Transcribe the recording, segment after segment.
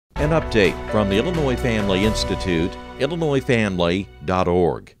An update from the Illinois Family Institute,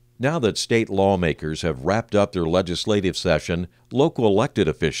 illinoisfamily.org. Now that state lawmakers have wrapped up their legislative session, local elected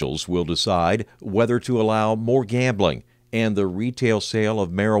officials will decide whether to allow more gambling and the retail sale of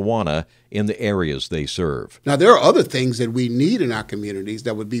marijuana in the areas they serve. Now, there are other things that we need in our communities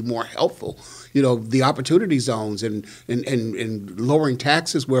that would be more helpful. You know, the opportunity zones and lowering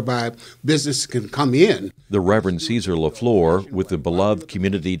taxes whereby business can come in. The Reverend Caesar LaFleur with the beloved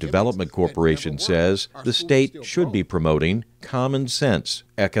Community Development Corporation says the state should be promoting common sense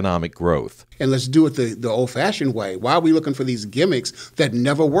economic growth. And let's do it the old-fashioned way. Why are we looking for these gimmicks that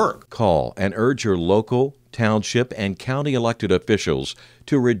never work? Call and urge your local, township, and county elected officials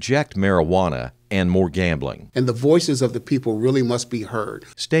to reject marijuana and more gambling. And the voices of the people really must be heard.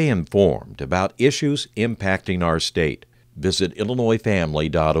 Stay informed about issues impacting our state. Visit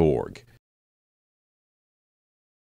illinoisfamily.org.